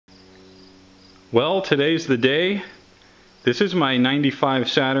Well, today's the day. This is my 95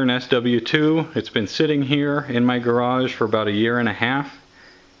 Saturn SW2. It's been sitting here in my garage for about a year and a half,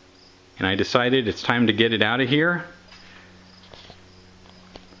 and I decided it's time to get it out of here.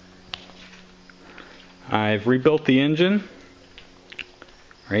 I've rebuilt the engine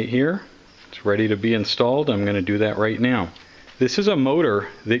right here. It's ready to be installed. I'm going to do that right now. This is a motor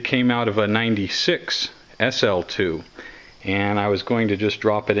that came out of a 96 SL2, and I was going to just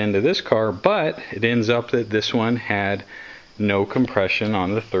drop it into this car, but it ends up that this one had no compression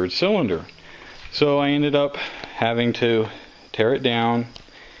on the third cylinder. So I ended up having to tear it down,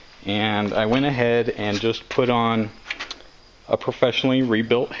 and I went ahead and just put on a professionally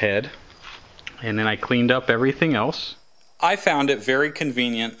rebuilt head, and then I cleaned up everything else. I found it very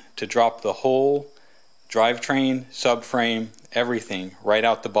convenient to drop the whole drivetrain, subframe, everything right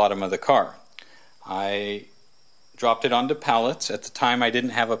out the bottom of the car. I dropped it onto pallets. At the time I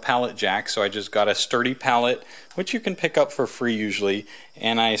didn't have a pallet jack, so I just got a sturdy pallet, which you can pick up for free usually,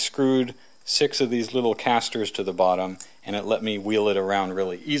 and I screwed 6 of these little casters to the bottom, and it let me wheel it around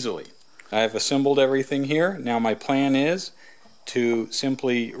really easily. I've assembled everything here. Now my plan is to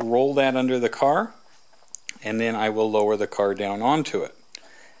simply roll that under the car, and then I will lower the car down onto it.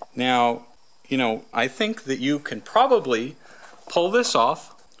 Now, I think that you can probably pull this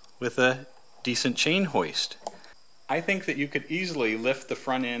off with a decent chain hoist. I think that you could easily lift the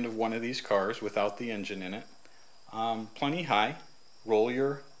front end of one of these cars without the engine in it, plenty high, roll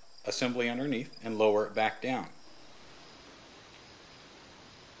your assembly underneath, and lower it back down.